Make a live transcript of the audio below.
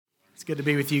Good to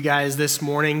be with you guys this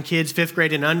morning. Kids, 5th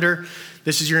grade and under,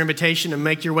 this is your invitation to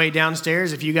make your way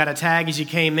downstairs. If you got a tag as you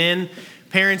came in,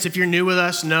 parents, if you're new with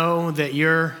us, know that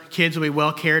your kids will be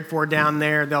well cared for down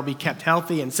there. They'll be kept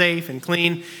healthy and safe and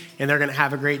clean, and they're going to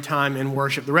have a great time in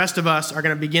worship. The rest of us are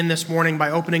going to begin this morning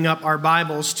by opening up our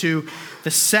Bibles to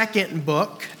the second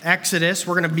book, Exodus.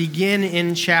 We're going to begin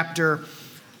in chapter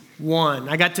 1.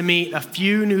 I got to meet a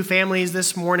few new families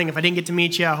this morning. If I didn't get to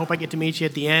meet you, I hope I get to meet you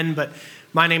at the end, but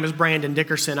my name is Brandon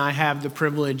Dickerson. I have the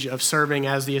privilege of serving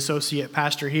as the associate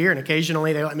pastor here, and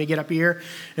occasionally they let me get up here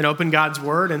and open God's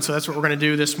Word, and so that's what we're going to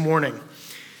do this morning.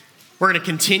 We're going to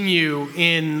continue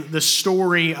in the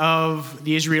story of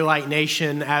the Israelite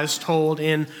nation as told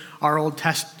in our Old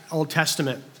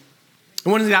Testament.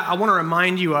 And one thing that I want to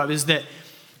remind you of is that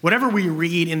whatever we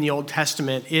read in the Old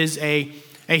Testament is a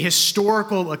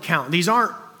historical account. These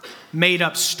aren't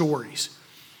made-up stories.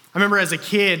 I remember as a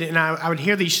kid, and I would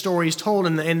hear these stories told,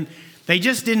 and they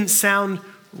just didn't sound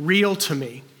real to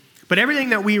me. But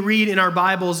everything that we read in our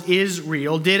Bibles is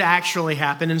real, did actually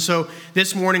happen. And so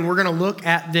this morning, we're going to look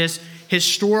at this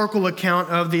historical account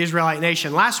of the Israelite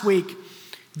nation. Last week,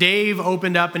 Dave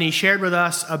opened up and he shared with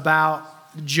us about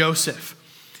Joseph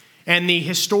and the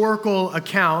historical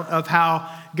account of how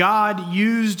God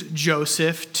used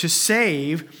Joseph to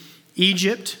save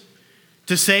Egypt,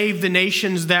 to save the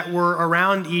nations that were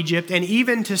around Egypt, and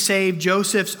even to save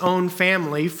Joseph's own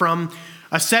family from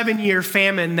a 7-year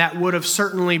famine that would have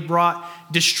certainly brought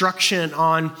destruction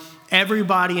on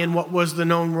everybody in what was the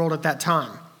known world at that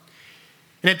time.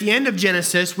 And at the end of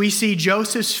Genesis, we see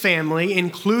Joseph's family,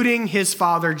 including his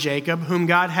father Jacob, whom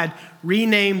God had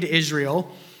renamed Israel,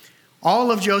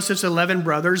 all of Joseph's 11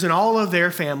 brothers and all of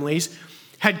their families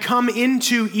had come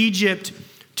into Egypt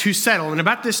to settle. And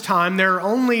about this time, there are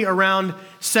only around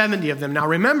 70 of them. Now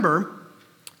remember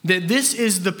that this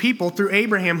is the people through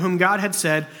Abraham whom God had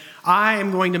said, I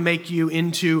am going to make you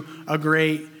into a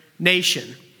great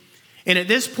nation. And at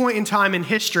this point in time in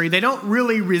history, they don't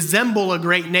really resemble a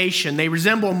great nation. They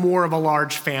resemble more of a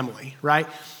large family, right?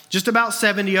 Just about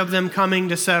 70 of them coming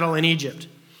to settle in Egypt.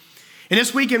 And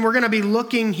this weekend, we're going to be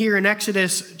looking here in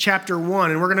Exodus chapter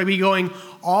 1, and we're going to be going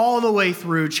all the way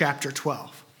through chapter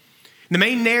 12. The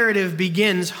main narrative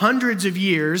begins hundreds of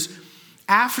years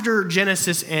after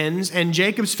Genesis ends and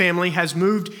Jacob's family has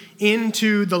moved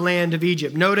into the land of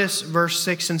Egypt. Notice verse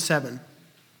 6 and 7.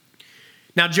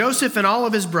 Now Joseph and all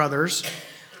of his brothers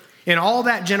and all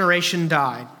that generation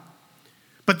died.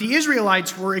 But the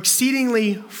Israelites were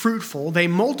exceedingly fruitful. They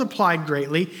multiplied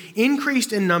greatly,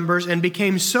 increased in numbers, and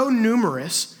became so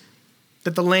numerous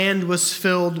that the land was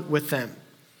filled with them.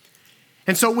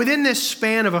 And so within this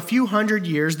span of a few hundred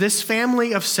years, this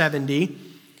family of 70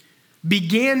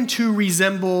 began to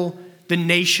resemble the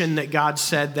nation that God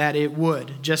said that it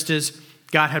would, just as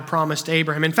God had promised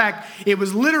Abraham. In fact, it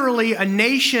was literally a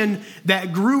nation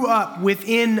that grew up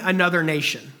within another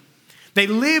nation. They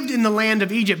lived in the land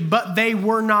of Egypt, but they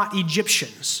were not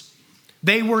Egyptians.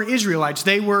 They were Israelites.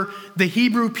 They were the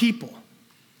Hebrew people.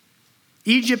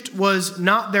 Egypt was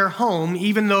not their home,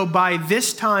 even though by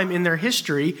this time in their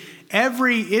history,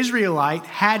 every Israelite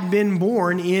had been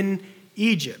born in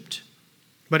Egypt,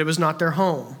 but it was not their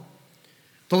home.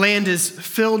 The land is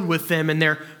filled with them, and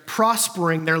they're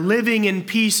prospering. They're living in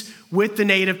peace with the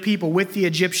native people, with the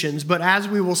Egyptians. But as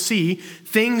we will see,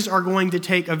 things are going to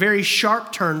take a very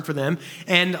sharp turn for them,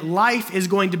 and life is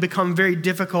going to become very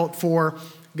difficult for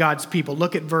God's people.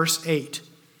 Look at verse 8.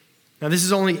 Now, this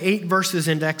is only 8 verses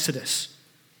into Exodus.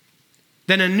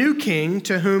 Then a new king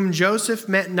to whom Joseph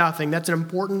meant nothing, that's an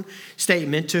important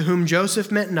statement, to whom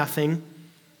Joseph meant nothing,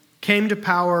 came to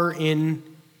power in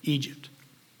Egypt.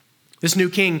 This new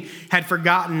king had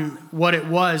forgotten what it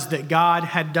was that God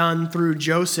had done through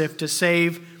Joseph to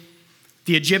save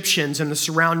the Egyptians and the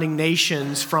surrounding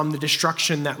nations from the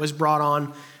destruction that was brought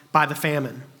on by the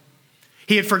famine.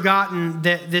 He had forgotten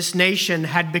that this nation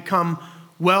had become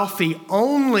wealthy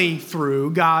only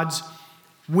through God's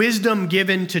wisdom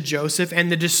given to Joseph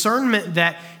and the discernment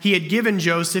that he had given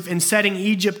Joseph in setting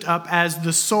Egypt up as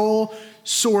the sole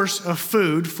source of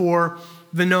food for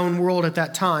the known world at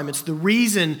that time. It's the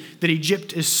reason that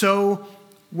Egypt is so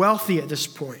wealthy at this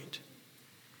point.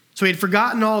 So he had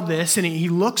forgotten all this, and he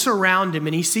looks around him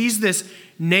and he sees this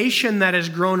nation that has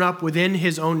grown up within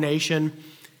his own nation,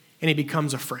 and he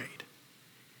becomes afraid.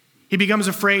 He becomes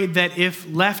afraid that if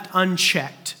left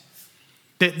unchecked,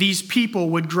 that these people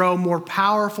would grow more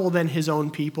powerful than his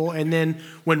own people, and then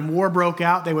when war broke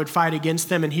out, they would fight against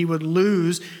them, and he would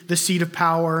lose the seat of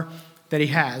power that he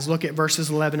has. Look at verses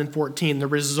 11 and 14, the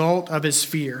result of his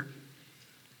fear.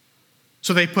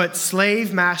 So they put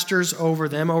slave masters over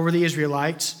them, over the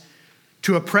Israelites,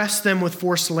 to oppress them with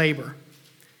forced labor.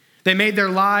 They made their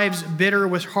lives bitter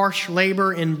with harsh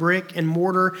labor in brick and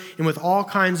mortar and with all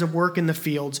kinds of work in the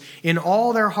fields. In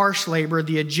all their harsh labor,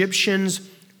 the Egyptians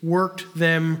worked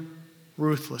them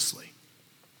ruthlessly.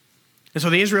 And so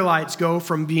the Israelites go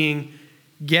from being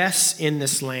guests in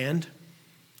this land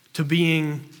to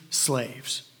being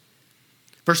slaves.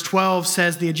 Verse 12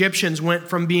 says the Egyptians went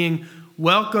from being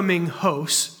welcoming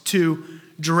hosts to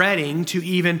dreading, to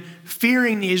even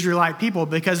fearing the Israelite people,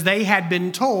 because they had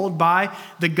been told by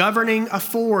the governing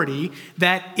authority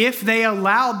that if they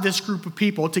allowed this group of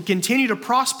people to continue to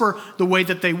prosper the way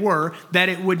that they were, that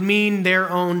it would mean their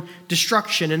own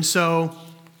destruction. And so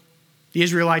the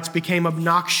Israelites became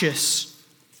obnoxious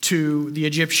to the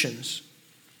Egyptians.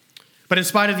 But in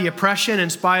spite of the oppression,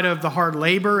 in spite of the hard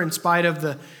labor, in spite of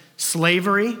the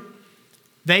slavery,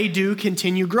 they do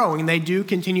continue growing. They do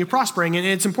continue prospering. And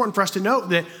it's important for us to note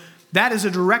that that is a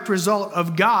direct result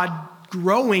of God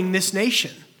growing this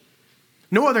nation.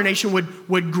 No other nation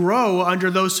would grow under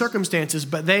those circumstances,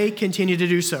 but they continue to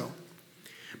do so.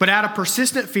 But out of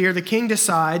persistent fear, the king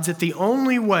decides that the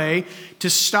only way to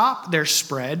stop their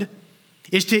spread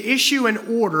is to issue an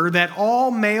order that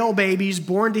all male babies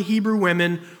born to Hebrew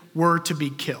women were to be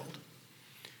killed.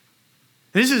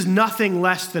 This is nothing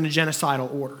less than a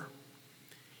genocidal order.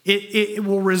 It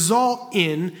will result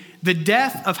in the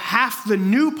death of half the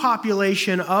new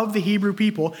population of the Hebrew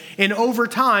people. And over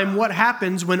time, what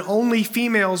happens when only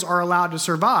females are allowed to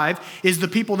survive is the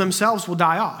people themselves will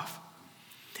die off.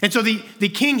 And so the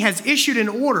king has issued an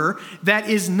order that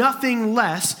is nothing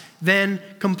less than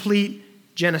complete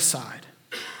genocide.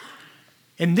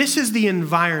 And this is the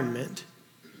environment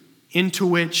into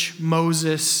which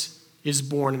Moses is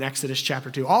born in Exodus chapter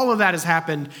 2. All of that has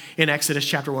happened in Exodus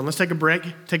chapter 1. Let's take a break,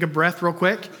 take a breath real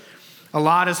quick. A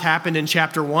lot has happened in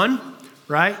chapter 1,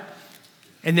 right?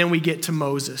 And then we get to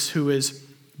Moses, who is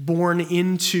born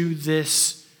into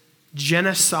this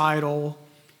genocidal,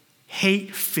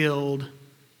 hate-filled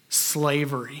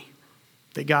slavery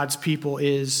that God's people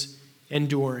is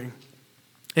enduring.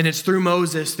 And it's through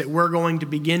Moses that we're going to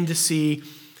begin to see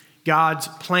God's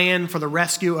plan for the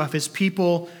rescue of his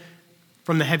people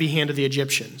from the heavy hand of the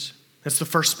Egyptians. That's the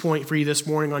first point for you this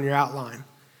morning on your outline.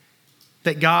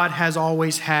 That God has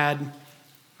always had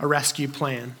a rescue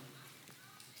plan.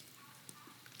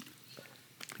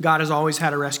 God has always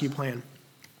had a rescue plan.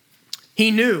 He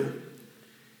knew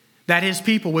that his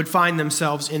people would find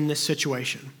themselves in this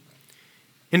situation.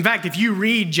 In fact, if you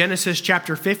read Genesis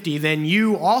chapter 50, then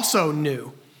you also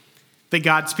knew that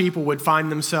God's people would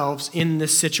find themselves in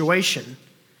this situation.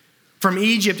 From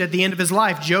Egypt at the end of his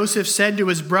life, Joseph said to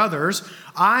his brothers,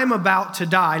 "I'm about to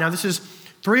die." Now, this is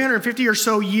 350 or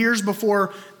so years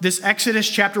before this Exodus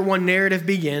chapter 1 narrative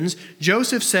begins.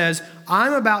 Joseph says,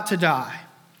 "I'm about to die,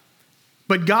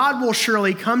 but God will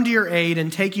surely come to your aid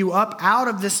and take you up out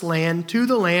of this land to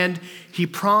the land he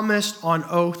promised on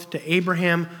oath to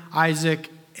Abraham, Isaac,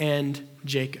 and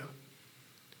Jacob."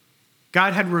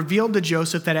 God had revealed to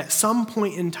Joseph that at some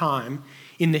point in time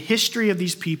in the history of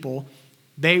these people,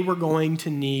 they were going to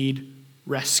need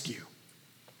rescue.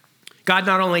 God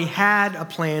not only had a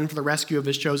plan for the rescue of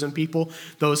his chosen people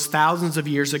those thousands of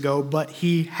years ago, but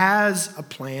he has a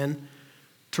plan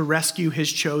to rescue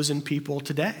his chosen people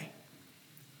today,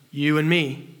 you and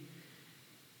me.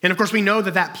 And of course, we know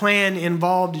that that plan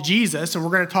involved Jesus, and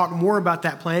we're going to talk more about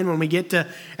that plan when we get to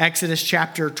Exodus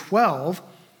chapter 12.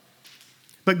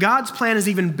 But God's plan is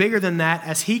even bigger than that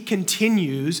as he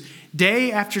continues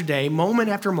day after day, moment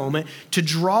after moment, to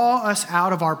draw us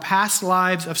out of our past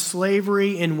lives of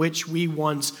slavery in which we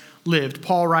once lived.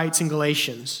 Paul writes in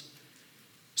Galatians,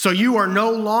 "So you are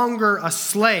no longer a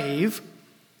slave,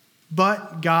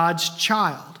 but God's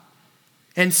child.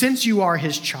 And since you are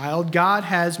his child, God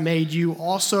has made you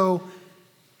also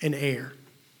an heir."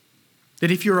 That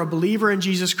if you're a believer in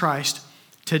Jesus Christ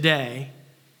today,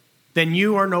 then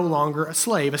you are no longer a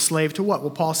slave. A slave to what? Well,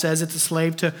 Paul says it's a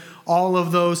slave to all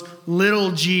of those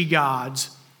little g gods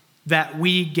that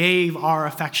we gave our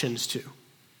affections to.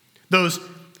 Those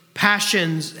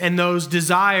passions and those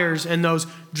desires and those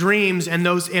dreams and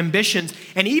those ambitions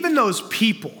and even those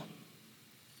people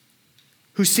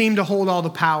who seem to hold all the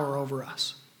power over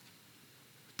us.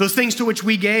 Those things to which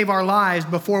we gave our lives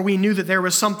before we knew that there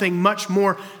was something much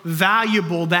more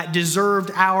valuable that deserved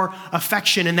our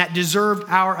affection and that deserved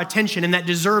our attention and that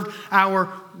deserved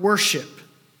our worship.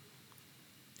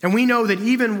 And we know that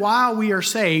even while we are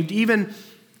saved, even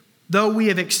though we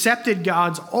have accepted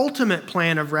God's ultimate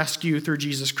plan of rescue through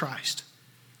Jesus Christ,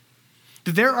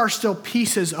 that there are still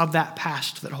pieces of that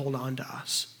past that hold on to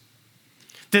us.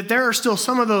 That there are still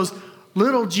some of those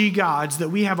little g gods that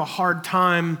we have a hard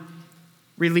time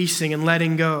releasing and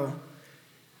letting go.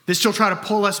 That she'll try to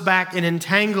pull us back and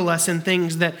entangle us in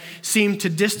things that seem to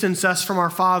distance us from our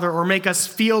Father or make us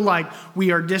feel like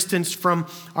we are distanced from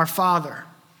our Father.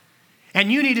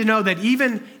 And you need to know that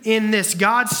even in this,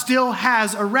 God still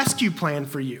has a rescue plan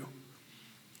for you.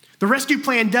 The rescue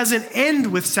plan doesn't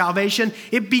end with salvation,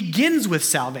 it begins with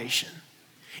salvation.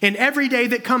 And every day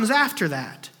that comes after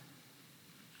that.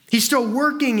 He's still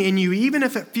working in you, even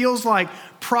if it feels like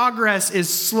progress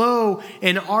is slow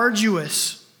and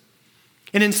arduous.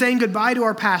 And in saying goodbye to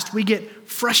our past, we get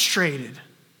frustrated.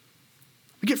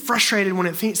 We get frustrated when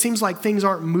it seems like things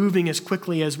aren't moving as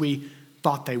quickly as we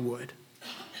thought they would.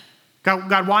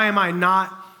 God, why am I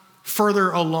not further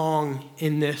along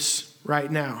in this right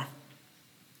now?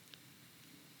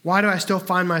 Why do I still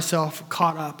find myself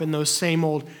caught up in those same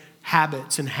old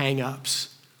habits and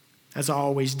hang-ups as I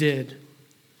always did?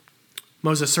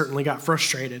 Moses certainly got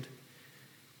frustrated.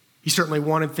 He certainly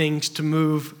wanted things to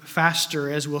move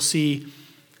faster, as we'll see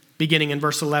beginning in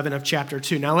verse 11 of chapter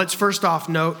 2. Now let's first off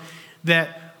note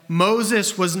that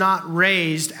Moses was not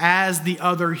raised as the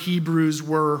other Hebrews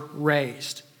were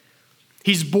raised.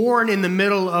 He's born in the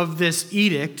middle of this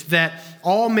edict that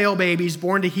all male babies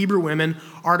born to Hebrew women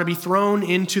are to be thrown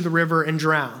into the river and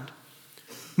drowned.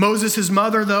 Moses'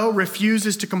 mother, though,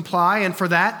 refuses to comply, and for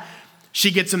that, she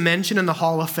gets a mention in the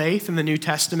Hall of Faith in the New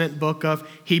Testament book of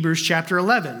Hebrews chapter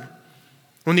 11.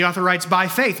 When the author writes, by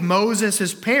faith,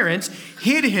 Moses' parents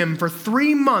hid him for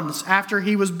 3 months after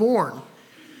he was born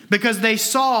because they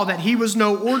saw that he was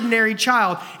no ordinary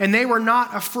child and they were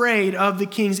not afraid of the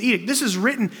king's edict. This is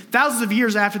written thousands of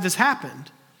years after this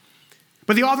happened.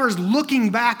 But the author is looking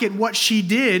back at what she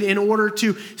did in order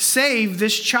to save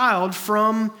this child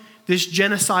from this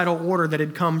genocidal order that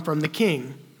had come from the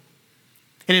king.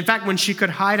 And in fact, when she could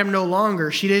hide him no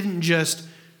longer, she didn't just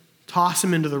toss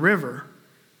him into the river.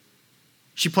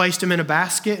 She placed him in a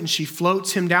basket and she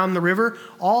floats him down the river,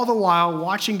 all the while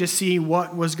watching to see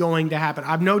what was going to happen.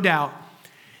 I've no doubt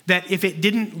that if it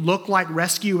didn't look like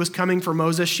rescue was coming for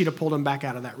Moses, she'd have pulled him back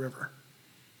out of that river.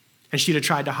 And she'd have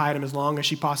tried to hide him as long as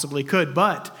she possibly could.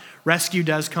 But rescue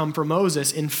does come for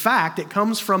Moses. In fact, it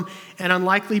comes from an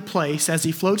unlikely place. As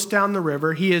he floats down the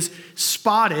river, he is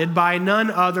spotted by none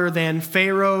other than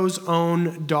Pharaoh's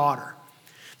own daughter.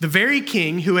 The very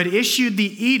king who had issued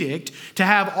the edict to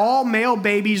have all male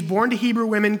babies born to Hebrew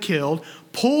women killed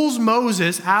pulls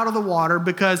Moses out of the water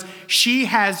because she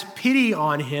has pity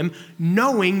on him,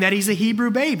 knowing that he's a Hebrew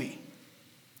baby.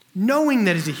 Knowing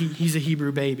that he's a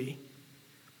Hebrew baby.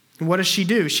 And what does she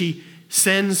do? She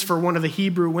sends for one of the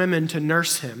Hebrew women to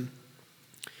nurse him.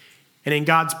 And in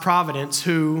God's providence,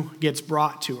 who gets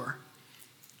brought to her?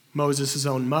 Moses'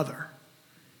 own mother.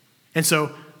 And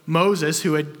so Moses,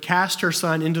 who had cast her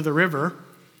son into the river,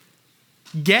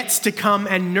 gets to come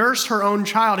and nurse her own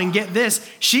child. And get this,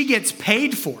 she gets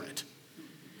paid for it.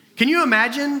 Can you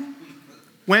imagine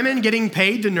women getting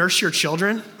paid to nurse your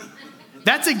children?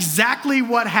 That's exactly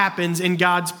what happens in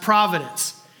God's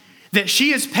providence. That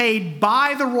she is paid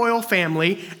by the royal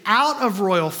family out of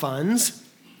royal funds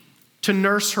to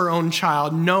nurse her own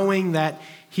child, knowing that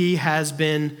he has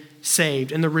been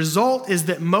saved. And the result is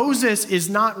that Moses is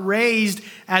not raised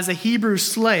as a Hebrew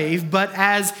slave, but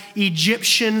as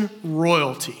Egyptian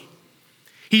royalty.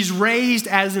 He's raised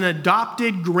as an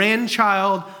adopted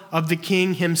grandchild of the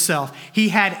king himself. He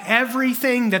had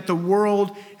everything that the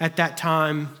world at that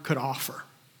time could offer.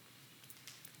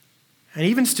 And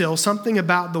even still, something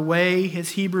about the way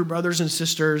his Hebrew brothers and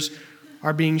sisters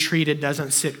are being treated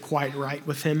doesn't sit quite right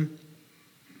with him.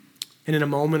 And in a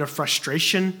moment of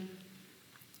frustration,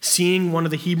 seeing one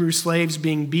of the Hebrew slaves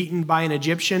being beaten by an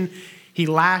Egyptian, he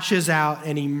lashes out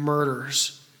and he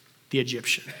murders the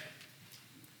Egyptian.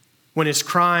 When his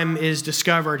crime is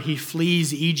discovered, he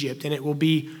flees Egypt, and it will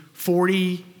be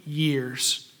 40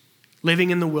 years living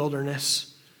in the wilderness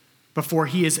before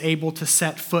he is able to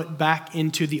set foot back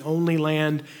into the only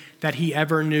land that he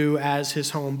ever knew as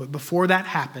his home. But before that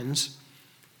happens,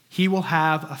 he will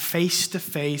have a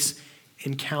face-to-face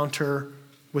encounter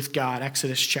with God.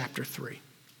 Exodus chapter 3.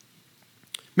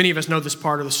 Many of us know this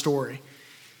part of the story.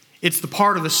 It's the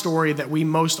part of the story that we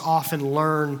most often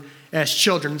learn as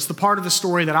children. It's the part of the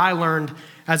story that I learned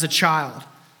as a child.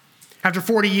 After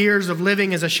 40 years of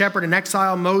living as a shepherd in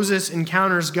exile, Moses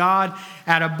encounters God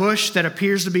at a bush that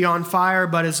appears to be on fire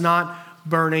but is not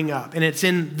burning up. And it's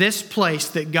in this place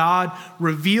that God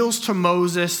reveals to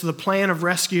Moses the plan of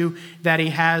rescue that he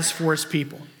has for his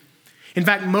people. In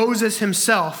fact, Moses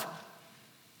himself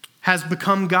has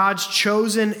become God's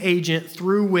chosen agent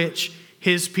through which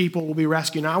his people will be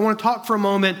rescued. Now, I want to talk for a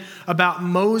moment about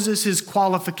Moses'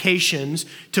 qualifications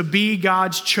to be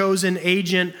God's chosen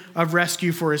agent of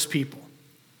rescue for his people.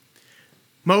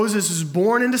 Moses is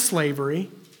born into slavery.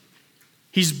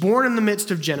 He's born in the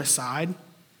midst of genocide.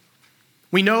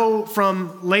 We know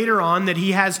from later on that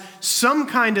he has some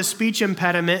kind of speech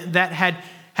impediment that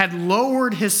had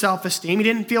lowered his self-esteem. He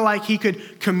didn't feel like he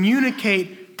could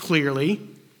communicate clearly.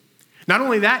 Not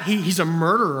only that, he's a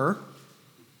murderer.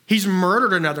 He's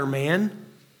murdered another man.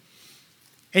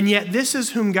 And yet this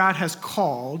is whom God has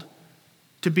called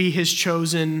to be his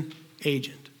chosen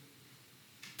agent.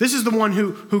 This is the one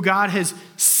who God is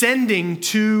sending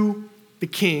to the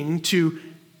king to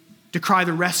decry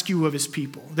the rescue of his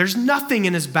people. There's nothing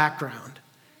in his background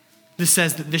that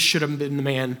says that this should have been the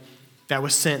man that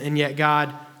was sent, and yet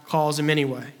God calls him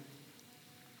anyway.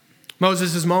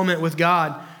 Moses' moment with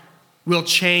God will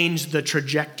change the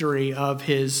trajectory of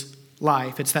his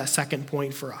life. It's that second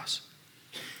point for us.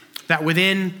 That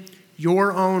within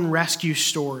your own rescue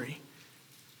story,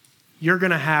 you're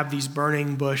going to have these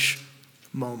burning bush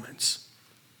moments.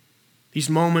 These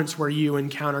moments where you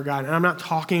encounter God. And I'm not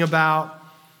talking about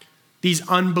these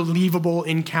unbelievable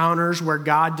encounters where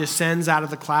God descends out of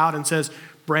the cloud and says,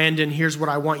 Brandon, here's what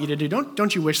I want you to do.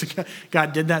 Don't you wish that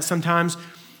God did that sometimes?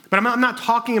 But I'm not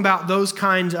talking about those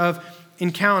kinds of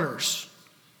encounters.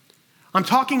 I'm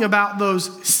talking about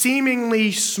those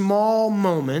seemingly small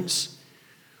moments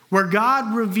where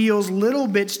God reveals little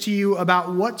bits to you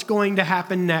about what's going to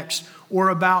happen next or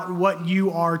about what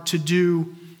you are to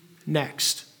do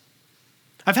next.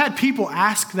 I've had people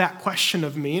ask that question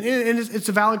of me, and it's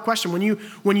a valid question.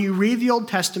 When you read the Old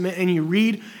Testament and you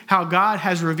read how God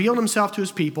has revealed himself to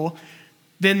his people,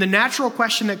 then the natural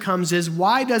question that comes is,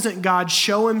 why doesn't God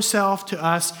show himself to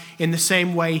us in the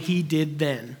same way he did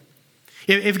then?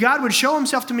 If God would show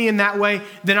himself to me in that way,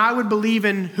 then I would believe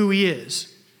in who he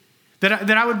is, that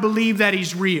I would believe that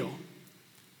he's real.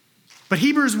 But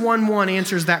Hebrews 1:1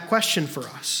 answers that question for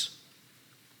us.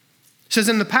 It says,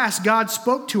 in the past, God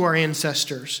spoke to our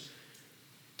ancestors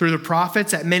through the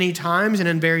prophets at many times and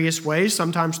in various ways,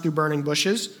 sometimes through burning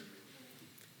bushes.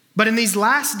 But in these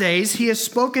last days, he has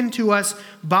spoken to us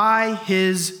by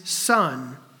his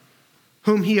Son,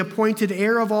 whom he appointed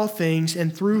heir of all things,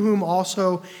 and through whom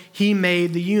also he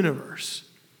made the universe.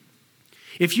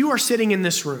 If you are sitting in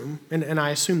this room, and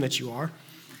I assume that you are,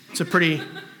 it's a pretty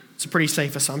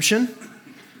safe assumption,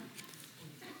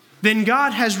 then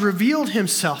God has revealed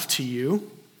himself to you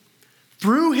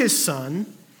through his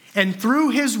Son and through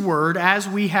his word as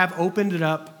we have opened it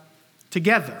up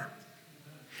together.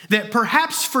 That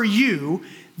perhaps for you,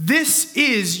 this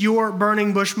is your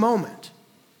burning bush moment.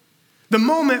 The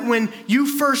moment when you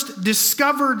first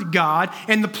discovered God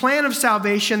and the plan of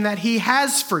salvation that he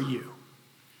has for you.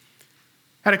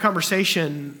 I had a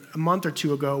conversation a month or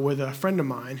two ago with a friend of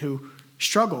mine who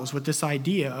struggles with this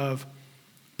idea of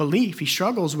belief. He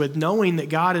struggles with knowing that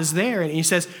God is there. And he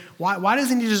says, why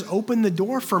doesn't he just open the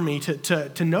door for me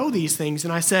to know these things?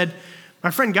 And I said, my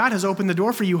friend, God has opened the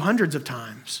door for you hundreds of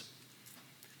times.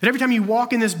 That every time you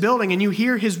walk in this building and you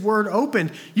hear his word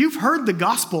opened, you've heard the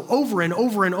gospel over and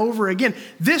over and over again.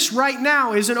 This right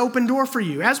now is an open door for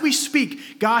you. As we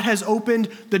speak, God has opened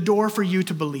the door for you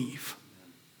to believe.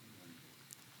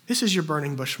 This is your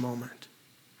burning bush moment.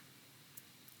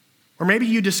 Or maybe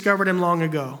you discovered him long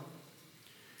ago.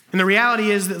 And the reality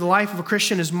is that the life of a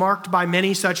Christian is marked by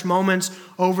many such moments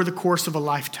over the course of a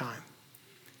lifetime.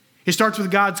 It starts with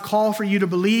God's call for you to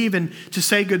believe and to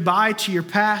say goodbye to your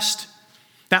past,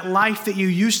 that life that you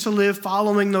used to live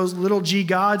following those little g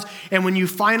gods. And when you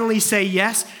finally say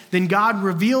yes, then God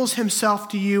reveals himself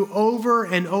to you over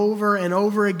and over and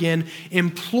over again,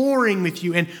 imploring with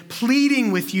you and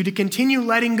pleading with you to continue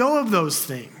letting go of those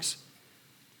things.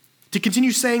 To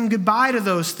continue saying goodbye to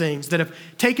those things that have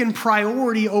taken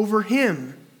priority over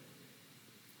him.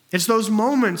 It's those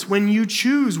moments when you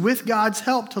choose, with God's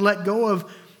help, to let go of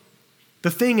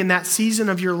the thing in that season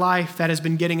of your life that has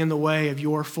been getting in the way of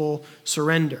your full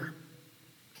surrender.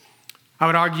 I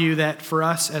would argue that for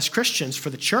us as Christians, for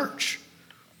the church,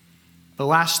 the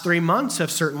last 3 months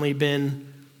have certainly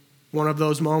been one of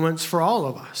those moments for all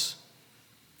of us.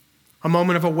 A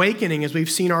moment of awakening as we've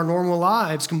seen our normal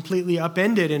lives completely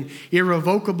upended and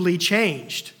irrevocably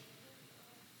changed.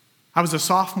 I was a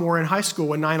sophomore in high school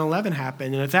when 9/11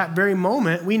 happened, and at that very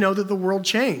moment, we know that the world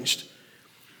changed.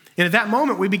 And at that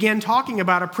moment, we began talking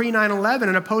about a pre-9/11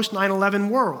 and a post-9/11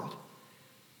 world.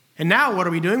 And now what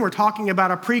are we doing? We're talking about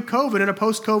a pre-COVID and a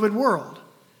post-COVID world.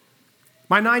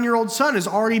 My 9-year-old son is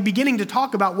already beginning to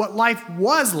talk about what life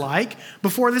was like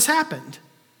before this happened.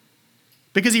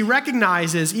 Because he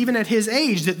recognizes, even at his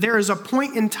age, that there is a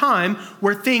point in time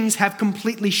where things have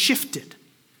completely shifted,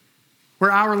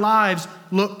 where our lives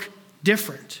look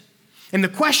different. And the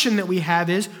question that we have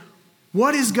is,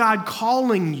 what is God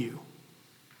calling you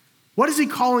What is he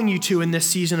calling you to in this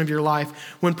season of your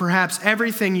life when perhaps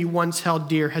everything you once held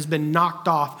dear has been knocked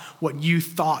off what you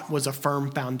thought was a firm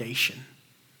foundation?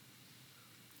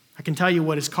 I can tell you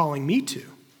what he's calling me to.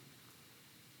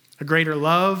 A greater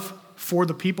love for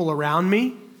the people around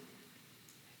me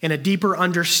and a deeper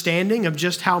understanding of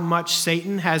just how much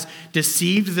Satan has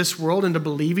deceived this world into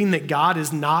believing that God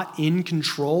is not in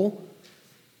control.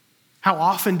 How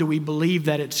often do we believe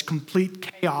that it's complete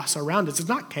chaos around us? It's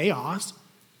not chaos.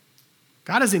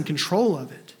 God is in control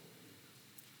of it.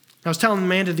 I was telling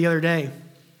Amanda the other day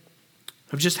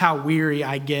of just how weary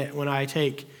I get when I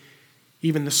take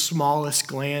even the smallest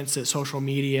glance at social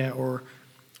media or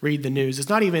read the news.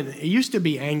 It used to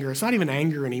be anger. It's not even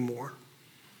anger anymore.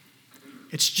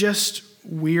 It's just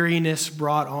weariness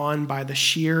brought on by the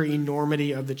sheer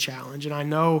enormity of the challenge. And I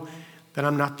know that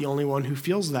I'm not the only one who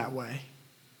feels that way.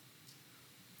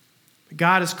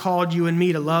 God has called you and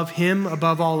me to love him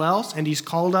above all else, and he's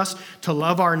called us to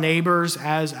love our neighbors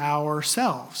as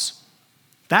ourselves.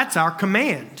 That's our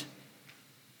command.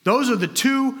 Those are the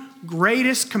two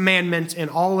greatest commandments in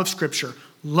all of Scripture.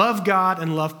 Love God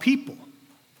and love people.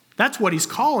 That's what he's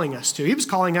calling us to. He was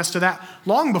calling us to that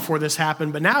long before this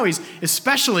happened, but now he's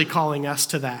especially calling us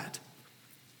to that.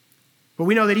 But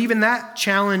we know that even that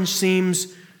challenge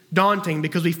seems daunting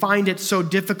because we find it so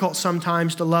difficult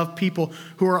sometimes to love people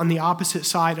who are on the opposite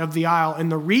side of the aisle.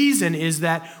 And the reason is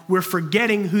that we're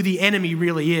forgetting who the enemy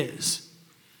really is.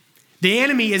 The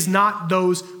enemy is not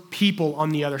those people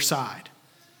on the other side.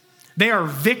 They are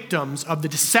victims of the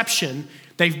deception.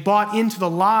 They've bought into the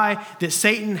lie that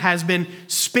Satan has been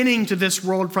spinning to this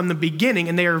world from the beginning,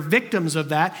 and they are victims of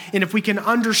that. And if we can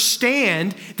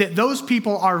understand that those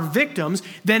people are victims,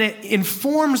 then it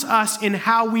informs us in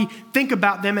how we think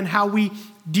about them and how we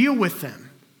deal with them.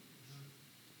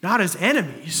 Not as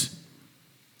enemies,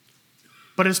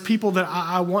 but as people that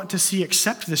I want to see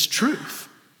accept this truth.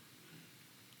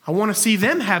 I want to see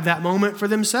them have that moment for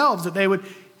themselves, that they would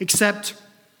accept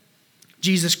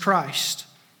Jesus Christ.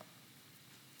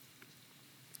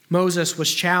 Moses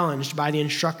was challenged by the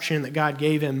instruction that God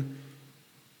gave him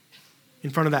in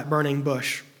front of that burning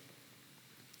bush.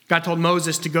 God told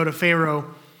Moses to go to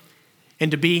Pharaoh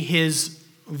and to be his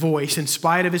voice. In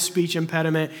spite of his speech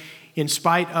impediment, in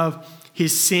spite of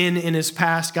his sin in his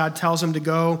past, God tells him to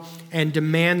go and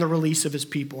demand the release of his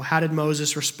people. How did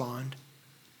Moses respond?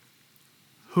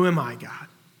 Who am I, God?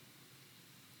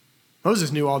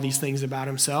 Moses knew all these things about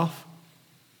himself.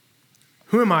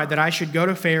 Who am I that I should go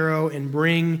to Pharaoh and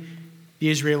bring the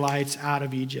Israelites out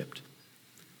of Egypt?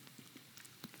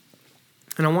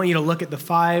 And I want you to look at the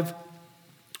 5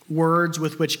 words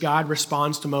with which God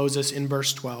responds to Moses in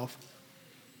verse 12.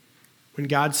 When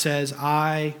God says,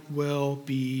 I will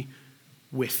be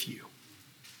with you.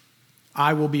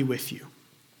 I will be with you.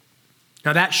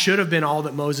 Now that should have been all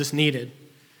that Moses needed.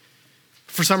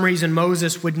 For some reason,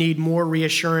 Moses would need more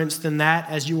reassurance than that,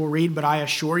 as you will read, but I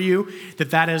assure you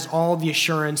that that is all the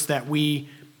assurance that we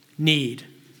need.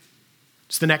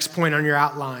 It's the next point on your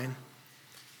outline.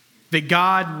 That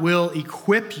God will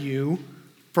equip you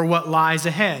for what lies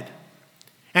ahead.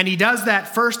 And he does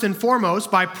that first and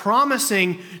foremost by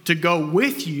promising to go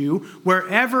with you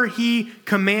wherever he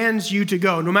commands you to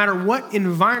go. No matter what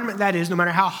environment that is, no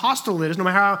matter how hostile it is, no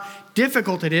matter how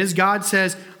difficult it is, God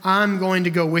says, I'm going to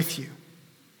go with you.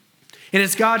 And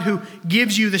it's God who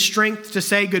gives you the strength to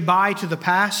say goodbye to the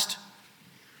past,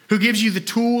 who gives you the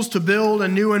tools to build a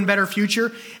new and better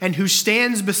future, and who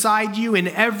stands beside you in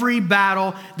every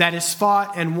battle that is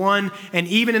fought and won. And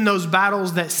even in those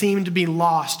battles that seem to be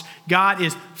lost, God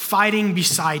is fighting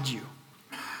beside you.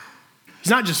 He's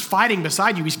not just fighting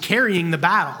beside you, he's carrying the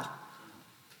battle.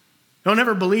 Don't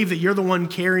ever believe that you're the one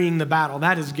carrying the battle.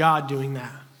 That is God doing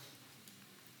that.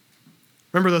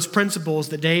 Remember those principles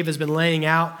that Dave has been laying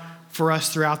out for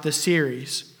us throughout this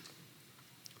series.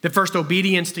 That first,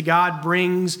 obedience to God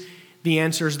brings the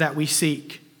answers that we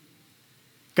seek.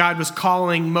 God was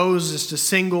calling Moses to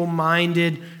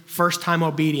single-minded, first-time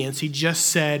obedience. He just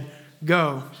said,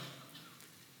 go.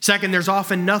 Second, there's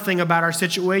often nothing about our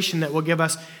situation that will give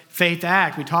us faith to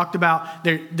act. We talked about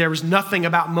there was nothing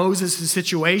about Moses'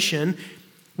 situation.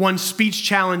 One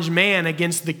speech-challenged man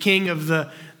against the king of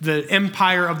the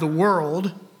empire of the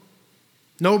world.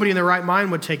 Nobody in their right mind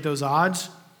would take those odds.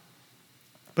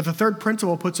 But the third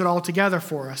principle puts it all together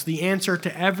for us. The answer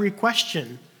to every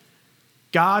question,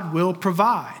 God will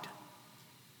provide.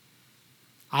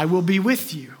 I will be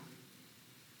with you.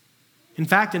 In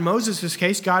fact, in Moses'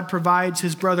 case, God provides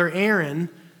his brother Aaron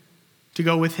to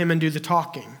go with him and do the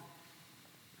talking.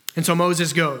 And so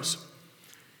Moses goes.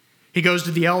 He goes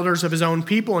to the elders of his own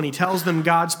people and he tells them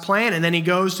God's plan, and then he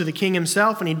goes to the king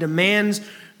himself and he demands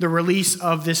the release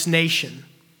of this nation.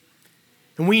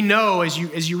 And we know as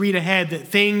you read ahead that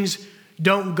things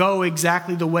don't go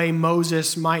exactly the way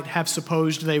Moses might have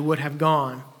supposed they would have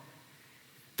gone.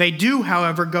 They do,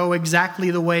 however, go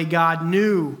exactly the way God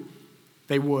knew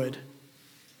they would.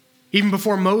 Even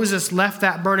before Moses left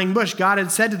that burning bush, God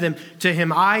had said to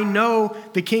him, I know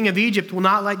the king of Egypt will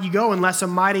not let you go unless a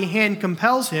mighty hand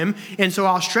compels him. And so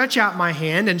I'll stretch out my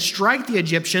hand and strike the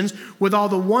Egyptians with all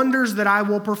the wonders that I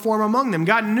will perform among them.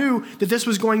 God knew that this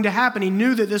was going to happen. He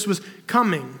knew that this was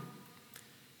coming.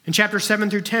 And chapters 7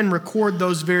 through 10 record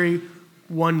those very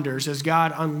wonders as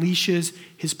God unleashes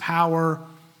his power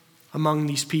among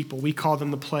these people. We call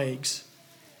them the plagues.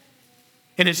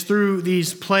 And it's through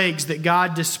these plagues that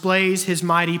God displays his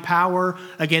mighty power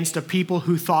against a people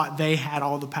who thought they had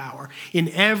all the power. In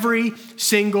every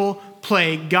single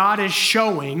plague, God is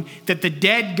showing that the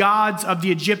dead gods of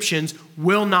the Egyptians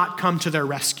will not come to their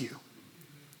rescue.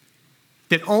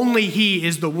 That only he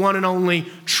is the one and only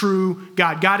true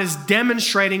God. God is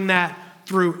demonstrating that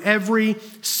through every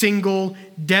single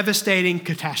devastating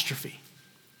catastrophe.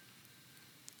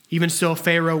 Even still,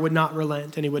 Pharaoh would not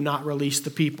relent and he would not release the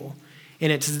people.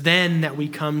 And it's then that we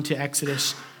come to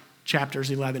Exodus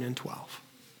chapters 11 and 12.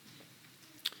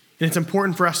 And it's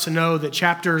important for us to know that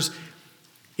chapters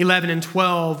 11 and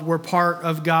 12 were part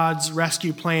of God's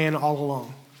rescue plan all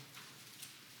along.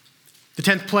 The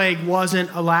 10th plague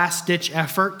wasn't a last-ditch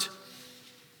effort.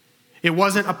 It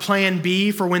wasn't a plan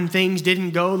B for when things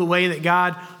didn't go the way that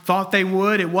God thought they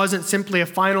would. It wasn't simply a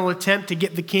final attempt to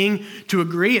get the king to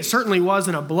agree. It certainly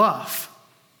wasn't a bluff.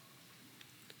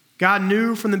 God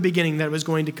knew from the beginning that it was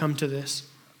going to come to this.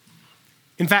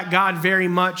 In fact, God very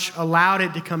much allowed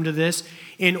it to come to this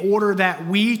in order that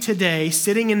we today,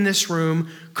 sitting in this room,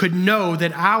 could know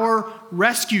that our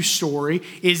rescue story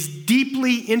is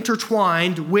deeply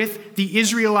intertwined with the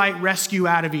Israelite rescue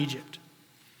out of Egypt.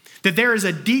 That there is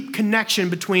a deep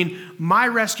connection between my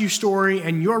rescue story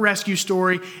and your rescue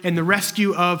story and the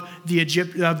rescue of the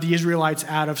Israelites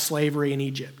out of slavery in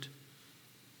Egypt.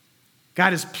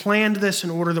 God has planned this in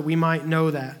order that we might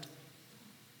know that.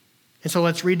 And so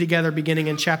let's read together beginning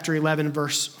in chapter 11,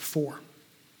 verse 4.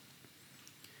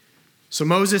 So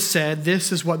Moses said,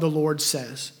 "This is what the Lord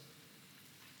says.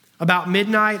 About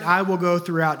midnight I will go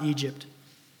throughout Egypt.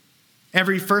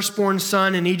 Every firstborn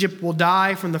son in Egypt will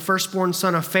die, from the firstborn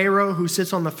son of Pharaoh who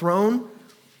sits on the throne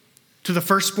to the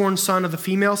firstborn son of the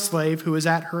female slave who is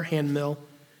at her handmill,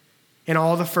 and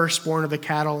all the firstborn of the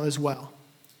cattle as well."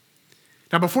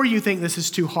 Now, before you think this is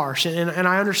too harsh, and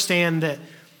I understand that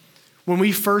when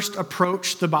we first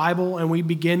approach the Bible and we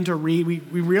begin to read,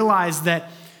 we realize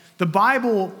that the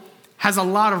Bible has a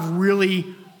lot of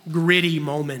really gritty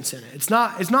moments in it. It's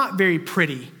not very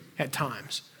pretty at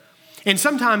times. And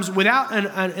sometimes without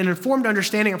an informed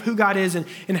understanding of who God is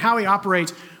and how he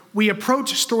operates, we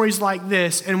approach stories like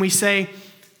this and we say,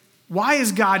 why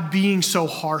is God being so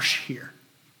harsh here?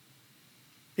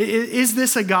 Is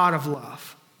this a God of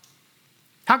love?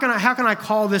 How can I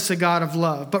call this a God of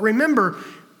love? But remember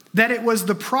that it was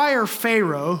the prior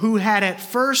Pharaoh who had at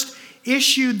first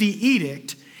issued the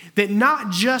edict that not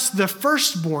just the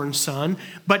firstborn son,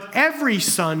 but every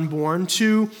son born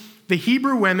to the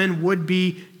Hebrew women would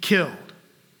be killed.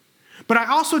 But I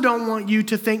also don't want you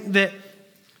to think that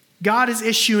God is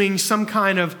issuing some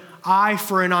kind of eye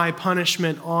for an eye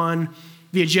punishment on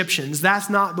the Egyptians. That's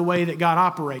not the way that God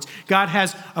operates. God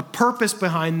has a purpose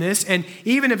behind this, and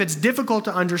even if it's difficult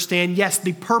to understand, yes,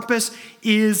 the purpose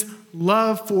is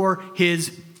love for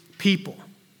his people.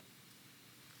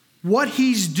 What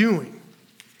he's doing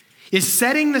is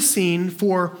setting the scene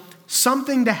for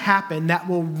something to happen that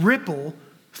will ripple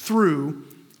through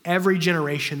every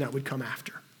generation that would come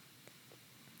after.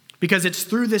 Because it's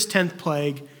through this 10th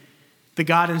plague that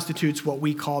God institutes what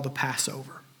we call the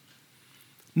Passover.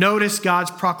 Notice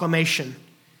God's proclamation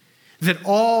that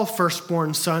all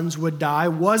firstborn sons would die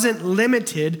wasn't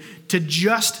limited to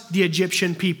just the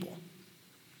Egyptian people.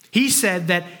 He said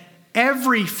that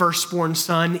every firstborn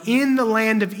son in the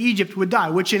land of Egypt would die,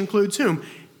 which includes whom?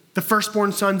 The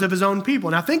firstborn sons of his own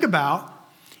people. Now think about,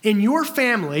 in your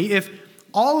family, if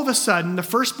all of a sudden the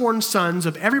firstborn sons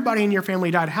of everybody in your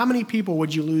family died, how many people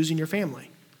would you lose in your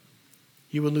family?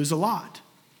 You would lose a lot.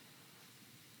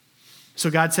 So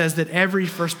God says that every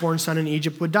firstborn son in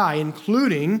Egypt would die,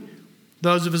 including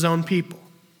those of his own people.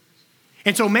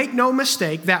 And so make no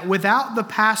mistake that without the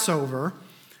Passover,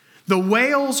 the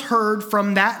wails heard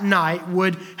from that night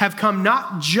would have come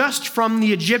not just from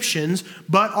the Egyptians,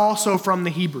 but also from the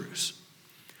Hebrews.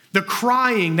 The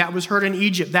crying that was heard in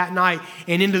Egypt that night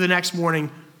and into the next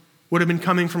morning would have been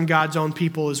coming from God's own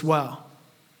people as well.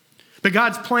 But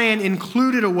God's plan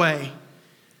included a way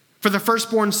for the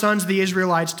firstborn sons of the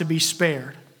Israelites to be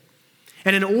spared.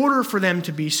 And in order for them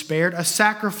to be spared, a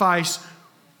sacrifice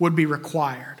would be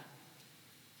required.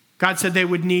 God said they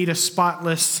would need a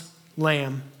spotless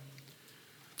lamb.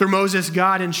 Through Moses,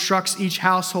 God instructs each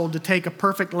household to take a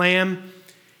perfect lamb,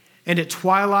 and at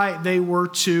twilight they were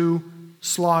to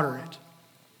slaughter it.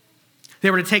 They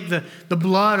were to take the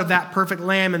blood of that perfect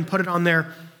lamb and put it on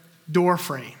their door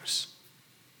frames.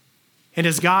 And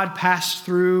as God passed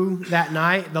through that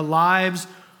night, the lives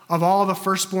of all the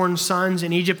firstborn sons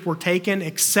in Egypt were taken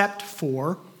except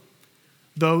for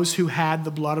those who had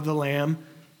the blood of the lamb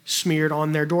smeared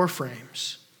on their door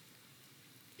frames.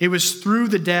 It was through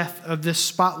the death of this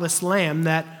spotless lamb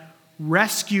that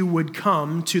rescue would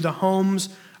come to the homes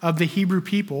of the Hebrew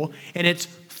people, and it's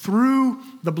through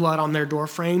the blood on their door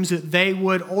frames that they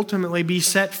would ultimately be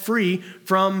set free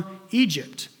from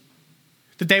Egypt,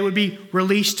 that they would be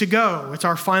released to go. It's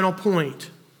our final point.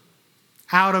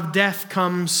 Out of death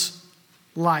comes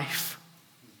life.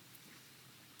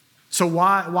 So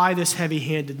why this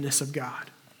heavy-handedness of God?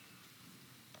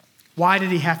 Why did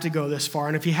he have to go this far?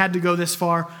 And if he had to go this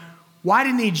far, why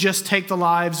didn't he just take the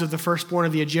lives of the firstborn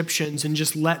of the Egyptians and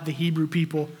just let the Hebrew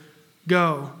people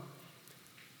go?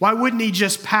 Why wouldn't he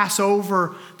just pass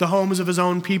over the homes of his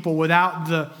own people without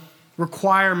the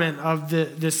requirement of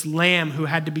this lamb who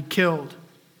had to be killed?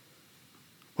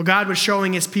 Well, God was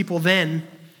showing his people then,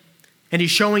 and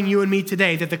he's showing you and me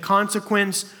today, that the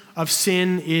consequence of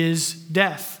sin is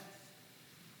death.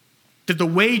 That the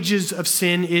wages of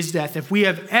sin is death. If we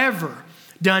have ever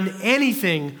done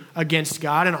anything against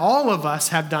God, and all of us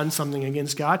have done something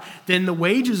against God, then the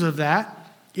wages of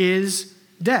that is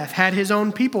death. Had his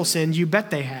own people sinned? You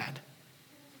bet they had.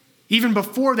 Even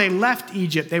before they left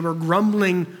Egypt, they were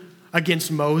grumbling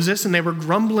against Moses, and they were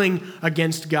grumbling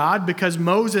against God because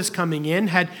Moses coming in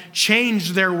had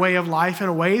changed their way of life in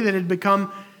a way that had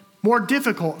become more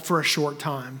difficult for a short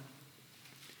time.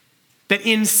 That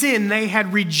in sin, they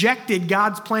had rejected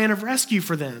God's plan of rescue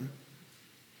for them.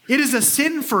 It is a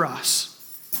sin for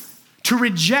us to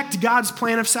reject God's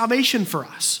plan of salvation for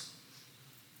us,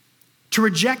 to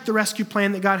reject the rescue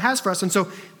plan that God has for us. And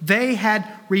so they had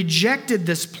rejected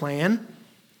this plan.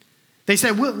 They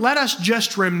said, well, let us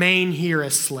just remain here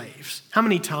as slaves. How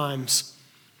many times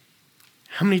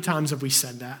have we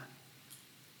said that?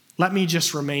 Let me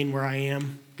just remain where I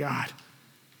am, God.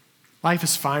 Life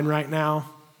is fine right now.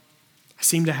 I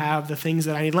seem to have the things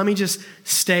that I need. Let me just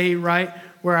stay right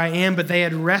where I am. But they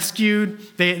had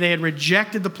they had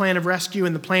rejected the plan of rescue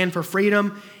and the plan for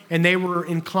freedom, and they were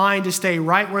inclined to stay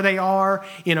right where they are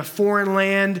in a foreign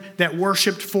land that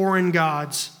worshiped foreign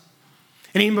gods.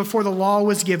 And even before the law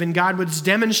was given, God was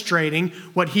demonstrating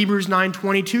what Hebrews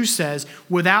 9:22 says,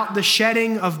 without the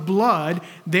shedding of blood,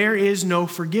 there is no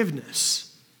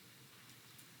forgiveness.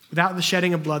 Without the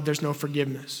shedding of blood, there's no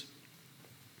forgiveness.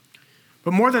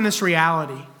 But more than this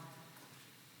reality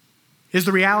is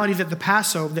the reality that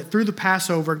through the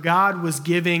Passover, God was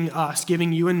giving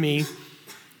you and me,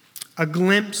 a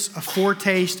glimpse, a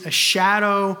foretaste, a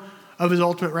shadow of his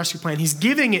ultimate rescue plan. He's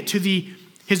giving it to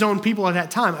his own people at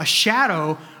that time, a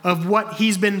shadow of what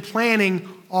he's been planning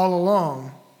all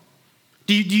along.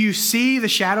 Do you see the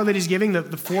shadow that he's giving, the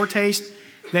foretaste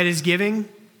that he's giving?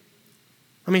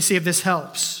 Let me see if this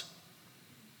helps.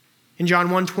 In John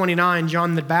 1:29,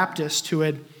 John the Baptist, who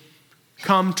had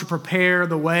come to prepare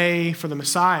the way for the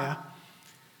Messiah,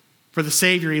 for the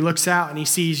Savior, he looks out and he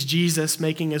sees Jesus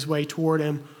making his way toward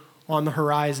him on the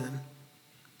horizon.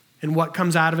 And what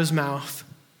comes out of his mouth?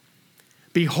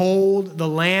 Behold, the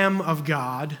Lamb of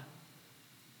God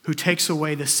who takes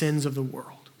away the sins of the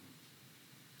world.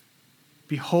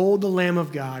 Behold, the Lamb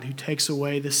of God who takes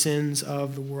away the sins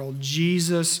of the world.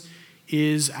 Jesus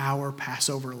is our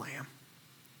Passover lamb.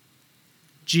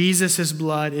 Jesus'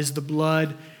 blood is the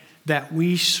blood that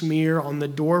we smear on the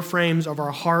doorframes of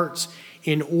our hearts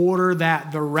in order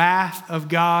that the wrath of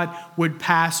God would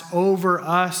pass over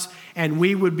us and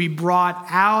we would be brought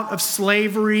out of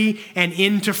slavery and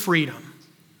into freedom.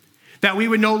 That we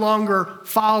would no longer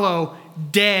follow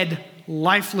dead,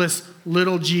 lifeless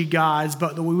little g gods,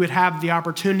 but that we would have the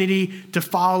opportunity to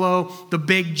follow the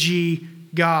big G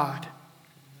God.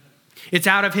 It's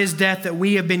out of his death that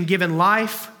we have been given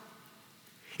life.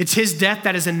 It's his death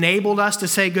that has enabled us to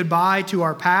say goodbye to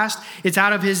our past. It's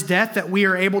out of his death that we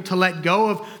are able to let go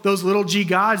of those little g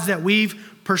gods that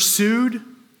we've pursued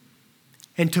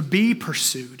and to be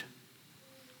pursued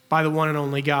by the one and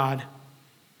only God.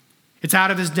 It's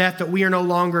out of his death that we are no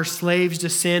longer slaves to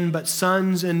sin, but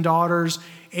sons and daughters,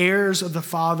 heirs of the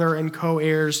Father and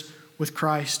co-heirs with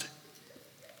Christ.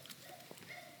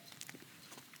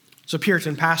 There's a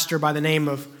Puritan pastor by the name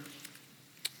of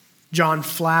John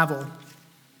Flavel,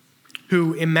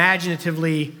 who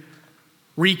imaginatively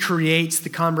recreates the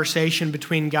conversation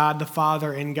between God the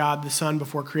Father and God the Son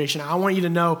before creation. I want you to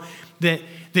know that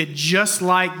just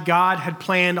like God had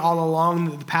planned all along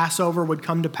that the Passover would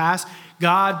come to pass,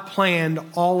 God planned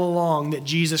all along that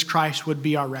Jesus Christ would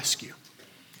be our rescue.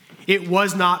 It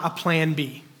was not a plan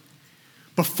B.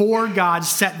 Before God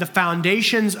set the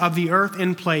foundations of the earth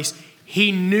in place,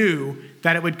 he knew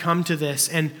that it would come to this.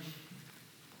 And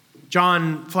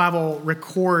John Flavel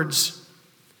records,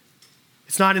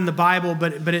 it's not in the Bible,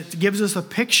 but it gives us a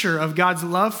picture of God's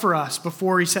love for us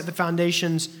before he set the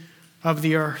foundations of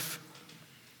the earth.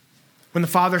 When the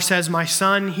Father says, "My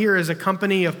Son, here is a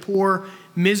company of poor,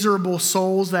 miserable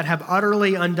souls that have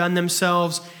utterly undone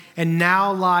themselves and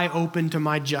now lie open to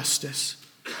my justice.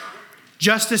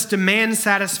 Justice demands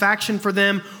satisfaction for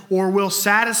them or will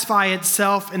satisfy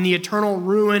itself in the eternal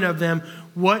ruin of them.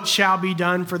 What shall be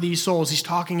done for these souls?" He's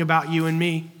talking about you and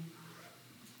me.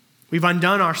 We've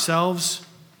undone ourselves.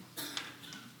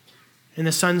 And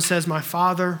the Son says, "My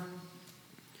Father,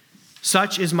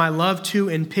 such is my love to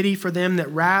and pity for them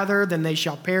that rather than they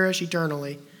shall perish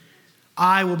eternally,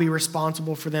 I will be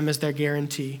responsible for them as their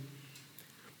guarantee.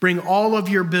 Bring all of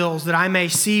your bills that I may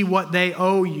see what they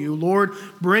owe you. Lord,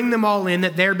 bring them all in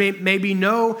that there may be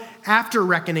no after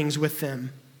reckonings with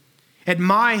them. At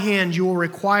my hand you will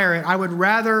require it. I would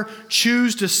rather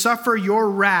choose to suffer your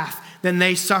wrath than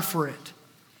they suffer it.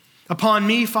 Upon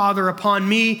me, Father, upon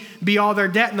me be all their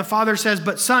debt." And the Father says,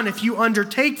 "But Son, if you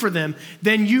undertake for them,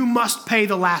 then you must pay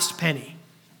the last penny.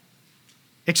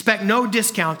 Expect no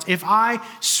discounts. If I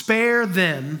spare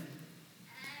them,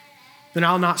 then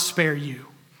I'll not spare you."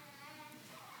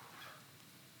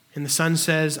 And the Son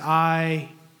says, "I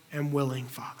am willing,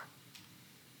 Father.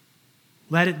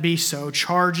 Let it be so.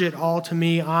 Charge it all to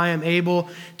me. I am able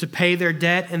to pay their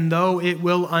debt, and though it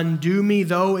will undo me,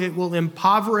 though it will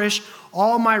impoverish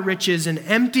all my riches and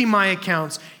empty my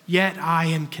accounts, yet I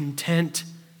am content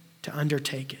to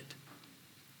undertake it."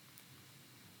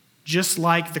 Just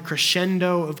like the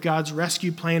crescendo of God's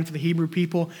rescue plan for the Hebrew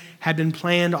people had been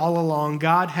planned all along,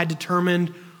 God had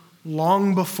determined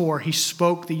long before he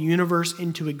spoke the universe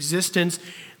into existence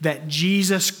that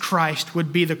Jesus Christ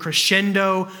would be the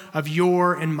crescendo of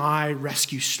your and my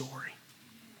rescue story.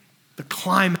 The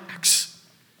climax,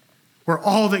 where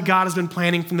all that God has been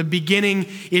planning from the beginning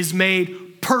is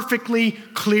made perfectly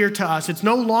clear to us. It's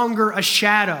no longer a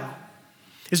shadow.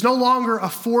 It's no longer a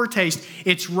foretaste.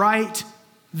 It's right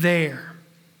there.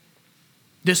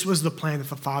 This was the plan that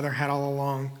the Father had all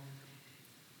along.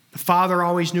 The Father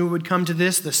always knew it would come to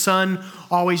this. The Son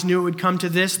always knew it would come to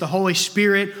this. The Holy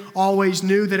Spirit always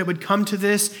knew that it would come to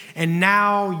this. And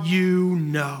now you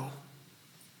know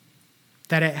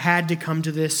that it had to come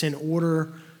to this in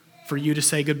order for you to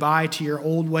say goodbye to your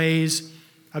old ways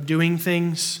of doing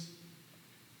things,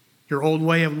 your old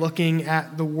way of looking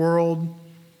at the world,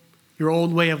 your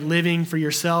old way of living for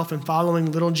yourself and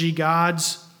following little g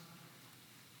gods.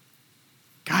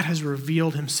 God has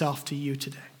revealed himself to you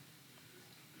today.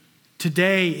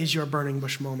 Today is your burning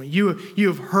bush moment. You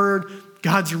have heard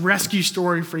God's rescue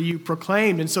story for you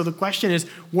proclaimed. And so the question is,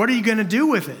 what are you going to do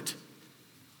with it?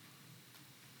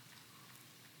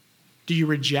 Do you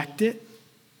reject it?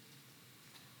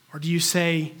 Or do you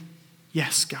say,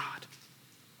 "Yes, God.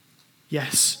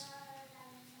 Yes,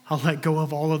 I'll let go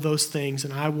of all of those things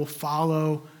and I will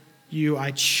follow you.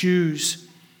 I choose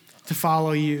to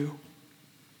follow you."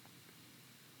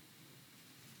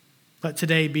 Let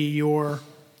today be your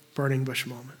burning bush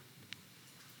moment.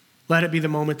 Let it be the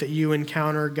moment that you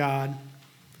encounter God.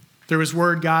 Through his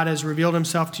word, God has revealed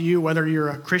himself to you, whether you're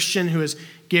a Christian who is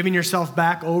giving yourself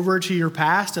back over to your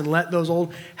past and let those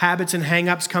old habits and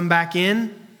hang-ups come back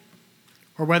in,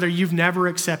 or whether you've never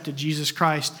accepted Jesus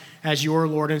Christ as your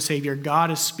Lord and Savior. God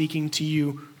is speaking to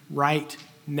you right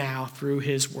now through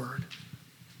his word.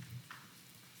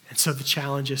 And so the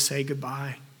challenge is say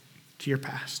goodbye to your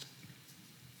past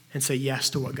and say yes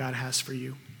to what God has for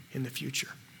you in the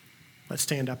future. Let's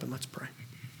stand up and let's pray.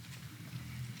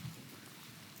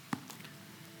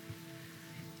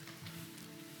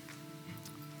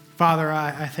 Father,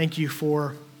 I thank you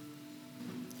for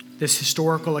this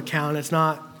historical account. It's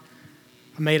not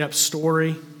a made-up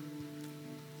story.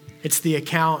 It's the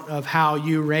account of how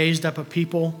you raised up a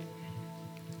people,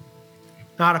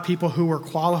 not a people who were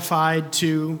qualified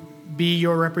to be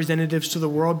your representatives to the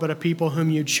world, but a people whom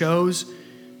you chose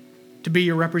to be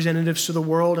your representatives to the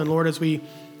world. And Lord, as we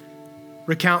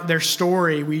recount their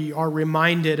story, we are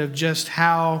reminded of just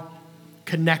how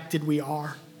connected we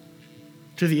are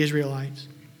to the Israelites.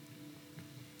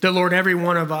 That, Lord, every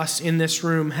one of us in this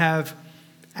room have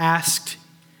asked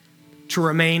to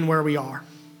remain where we are.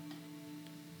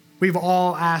 We've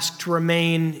all asked to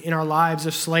remain in our lives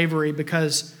of slavery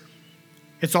because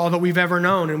it's all that we've ever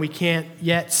known, and we can't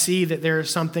yet see that there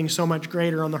is something so much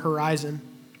greater on the horizon.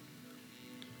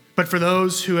 But for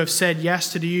those who have said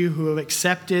yes to you, who have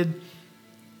accepted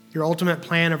your ultimate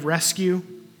plan of rescue,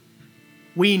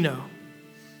 we know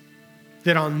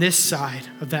that on this side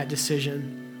of that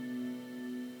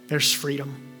decision, there's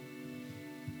freedom.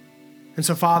 And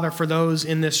so, Father, for those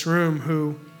in this room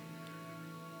who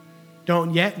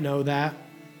don't yet know that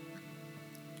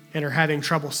and are having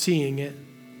trouble seeing it,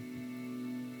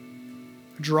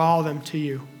 draw them to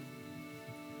you.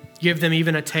 Give them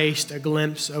even a taste, a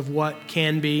glimpse of what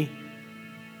can be,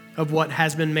 of what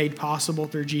has been made possible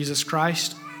through Jesus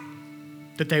Christ,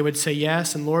 that they would say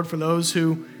yes. And Lord, for those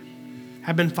who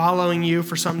have been following you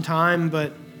for some time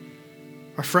but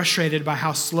are frustrated by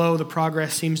how slow the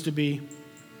progress seems to be,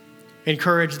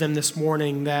 encourage them this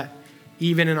morning that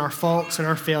even in our faults and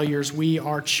our failures, we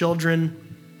are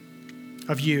children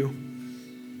of you,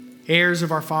 heirs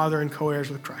of our Father and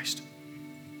co-heirs with Christ.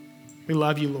 We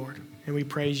love you, Lord, and we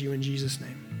praise you in Jesus'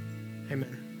 name.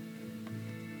 Amen.